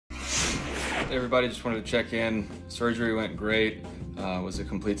everybody. Just wanted to check in. Surgery went great. Was a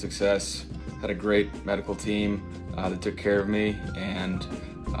complete success. Had a great medical team that took care of me, and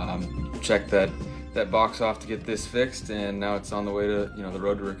checked that box off to get this fixed. And now it's on the way to the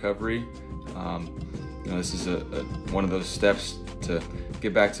road to recovery. This is one of those steps to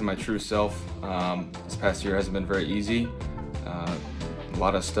get back to my true self. This past year hasn't been very easy. A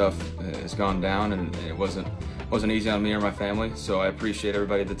lot of stuff has gone down, and it wasn't easy on me or my family. So I appreciate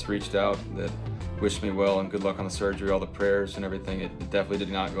everybody that's reached out, that wished me well and good luck on the surgery, all the prayers and everything. It definitely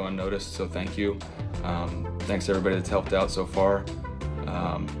did not go unnoticed, so thank you. Thanks to everybody that's helped out so far.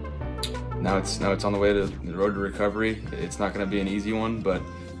 Now it's on the way to the road to recovery. It's not going to be an easy one, but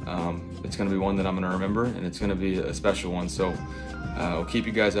it's going to be one that I'm going to remember, and it's going to be a special one. So I'll keep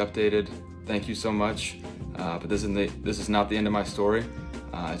you guys updated. Thank you so much. But this is not the end of my story.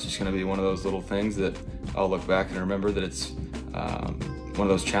 It's just going to be one of those little things that I'll look back and remember that it's one of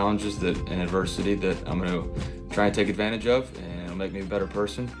those challenges and adversity that I'm going to try and take advantage of, and it'll make me a better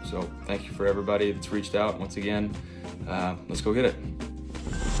person. So thank you for everybody that's reached out. Once again, let's go get it.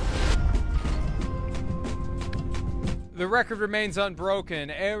 The record remains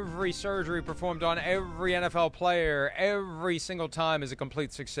unbroken. Every surgery performed on every NFL player, every single time, is a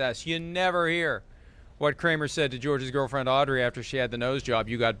complete success. You never hear what Kramer said to George's girlfriend Audrey after she had the nose job: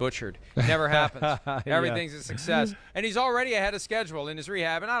 "You got butchered." It never happens. Everything's a success. And he's already ahead of schedule in his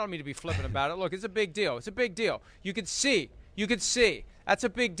rehab, and I don't mean to be flippant about it. Look, it's a big deal. It's a big deal. You could see. That's a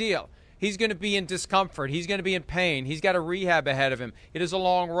big deal. He's going to be in discomfort. He's going to be in pain. He's got a rehab ahead of him. It is a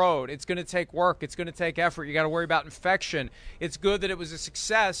long road. It's going to take work. It's going to take effort. You got to worry about infection. It's good that it was a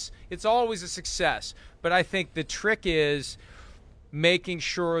success. It's always a success. But I think the trick is making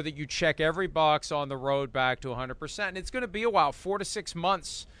sure that you check every box on the road back to 100%. And it's going to be a while, 4 to 6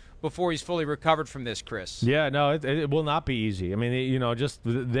 months before he's fully recovered from this, Chris. Yeah, no, it will not be easy. I mean, just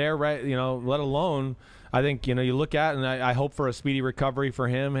there, right, let alone, I think, you look at, and I hope for a speedy recovery for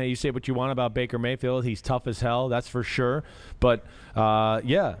him. Hey, you say what you want about Baker Mayfield. He's tough as hell, that's for sure. But,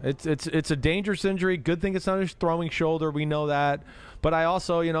 yeah, it's a dangerous injury. Good thing it's not his throwing shoulder. We know that. But I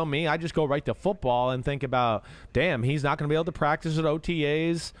also, I just go right to football and think about, damn, he's not going to be able to practice at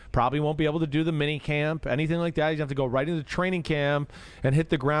OTAs, probably won't be able to do the mini camp, anything like that. He's going to have to go right into training camp and hit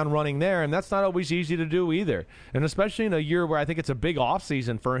the ground running there, and that's not always easy to do either. And especially in a year where I think it's a big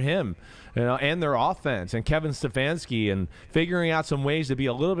offseason for him, and their offense, and Kevin Stefanski, and figuring out some ways to be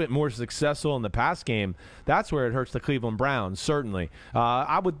a little bit more successful in the pass game. That's where it hurts the Cleveland Browns, certainly.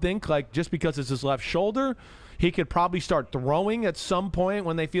 I would think, just because it's his left shoulder, he could probably start throwing at some point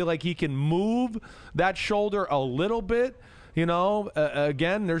when they feel like he can move that shoulder a little bit.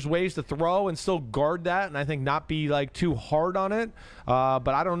 Again, there's ways to throw and still guard that, and I think not be too hard on it. But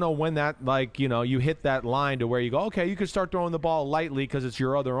I don't know when that you hit that line to where you go, okay, you can start throwing the ball lightly because it's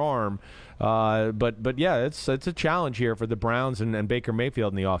your other arm. But yeah, it's a challenge here for the Browns and Baker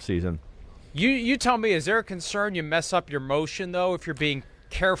Mayfield in the offseason. You tell me, is there a concern you mess up your motion though if you're being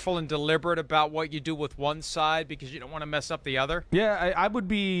careful and deliberate about what you do with one side because you don't want to mess up the other? Yeah, I would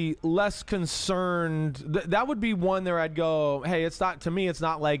be less concerned. That would be one there I'd go, hey, it's not, to me, it's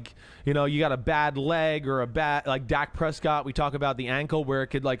not like, you got a bad leg or a bad, like Dak Prescott, we talk about the ankle where it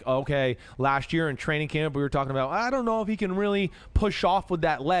could okay, last year in training camp we were talking about, I don't know if he can really push off with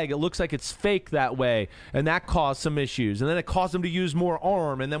that leg. It looks like it's fake that way, and that caused some issues. And then it caused him to use more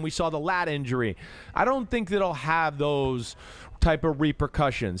arm, and then we saw the lat injury. I don't think that he'll have those type of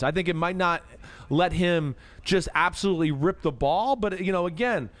repercussions. I think it might not let him just absolutely rip the ball, but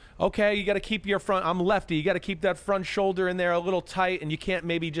again, okay, you got to keep your front, I'm lefty, you got to keep that front shoulder in there a little tight, and you can't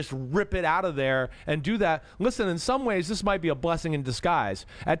maybe just rip it out of there and do that. Listen, in some ways this might be a blessing in disguise.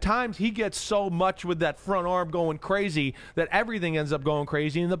 At times he gets so much with that front arm going crazy that everything ends up going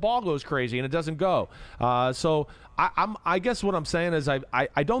crazy and the ball goes crazy and it doesn't go. So I guess what I'm saying is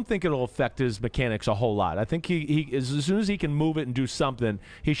I don't think it'll affect his mechanics a whole lot. I think he as soon as he can move it and do something,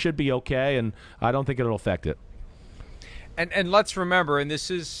 he should be okay, and I don't think it'll affect it. And let's remember, and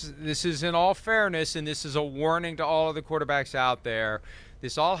this is in all fairness, and this is a warning to all of the quarterbacks out there,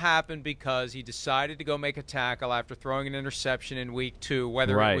 this all happened because he decided to go make a tackle after throwing an interception in week 2,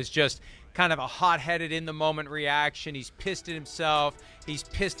 whether it was just kind of a hot-headed, in-the-moment reaction. He's pissed at himself. He's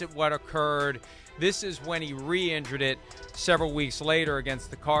pissed at what occurred. This is when he re-injured it several weeks later against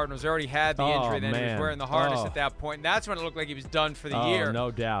the Cardinals. He already had the injury, then he was wearing the harness at that point, and that's when it looked like he was done for the year.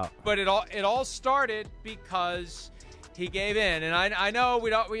 No doubt. But it all started because he gave in, and I know we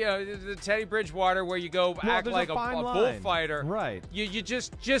don't. The Teddy Bridgewater, where you go act like a bullfighter, right? You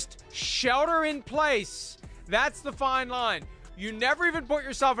just shelter in place. That's the fine line. You never even put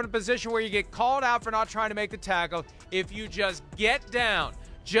yourself in a position where you get called out for not trying to make the tackle. If you just get down,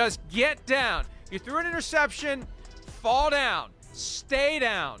 Just get down. You threw an interception, fall down, stay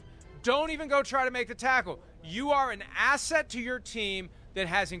down. Don't even go try to make the tackle. You are an asset to your team that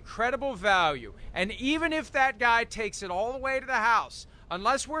has incredible value. And even if that guy takes it all the way to the house,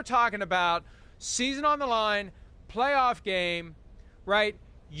 unless we're talking about season on the line, playoff game, right?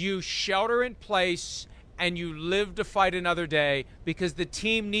 You shelter in place and you live to fight another day because the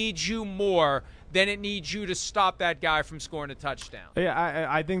team needs you more than it needs you to stop that guy from scoring a touchdown. Yeah,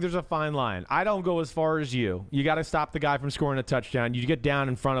 I think there's a fine line. I don't go as far as you. You got to stop the guy from scoring a touchdown. You get down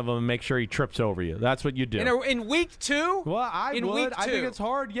in front of him and make sure he trips over you. That's what you do. In week 2? Well, I think it's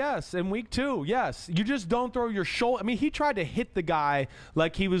hard, yes. In week 2, yes. You just don't throw your shoulder. I mean, he tried to hit the guy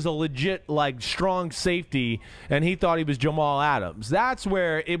like he was a legit, like, strong safety, and he thought he was Jamal Adams. That's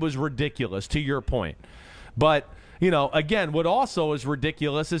where it was ridiculous, to your point. But again, what also is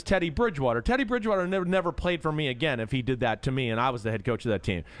ridiculous is Teddy Bridgewater. Teddy Bridgewater never played for me again if he did that to me and I was the head coach of that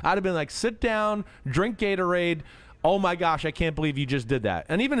team. I'd have been like, sit down, drink Gatorade. Oh, my gosh, I can't believe you just did that.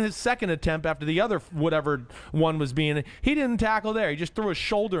 And even his second attempt after the other whatever one was being, he didn't tackle there. He just threw his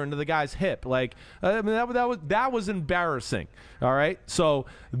shoulder into the guy's hip. Like, I mean, that was embarrassing, all right? So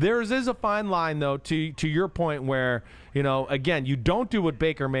there is a fine line, though, to your point where, again, you don't do what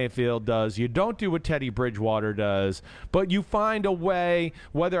Baker Mayfield does. You don't do what Teddy Bridgewater does. But you find a way,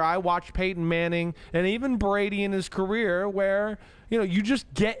 whether I watch Peyton Manning and even Brady in his career, where you just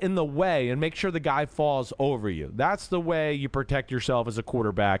get in the way and make sure the guy falls over you. That's the way you protect yourself as a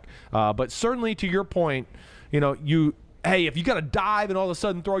quarterback. But certainly to your point, hey, if you got to dive and all of a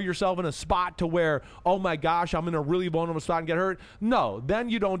sudden throw yourself in a spot to where, oh my gosh, I'm in a really vulnerable spot and get hurt, no, then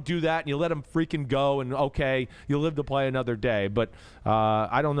you don't do that and you let him freaking go and, okay, you'll live to play another day. But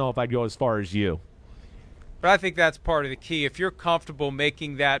I don't know if I'd go as far as you. But I think that's part of the key. If you're comfortable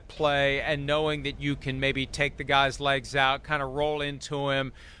making that play and knowing that you can maybe take the guy's legs out, kind of roll into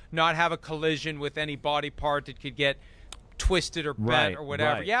him, not have a collision with any body part that could get twisted or bent or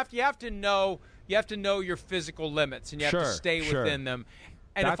whatever. Right. You have to know your physical limits and you have to stay within them.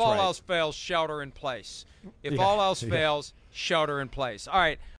 And That's if all right. else fails, shelter in place. If all else fails, shelter in place. All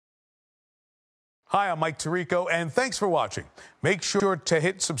right. Hi, I'm Mike Tirico, and thanks for watching. Make sure to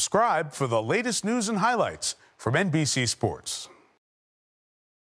hit subscribe for the latest news and highlights from NBC Sports.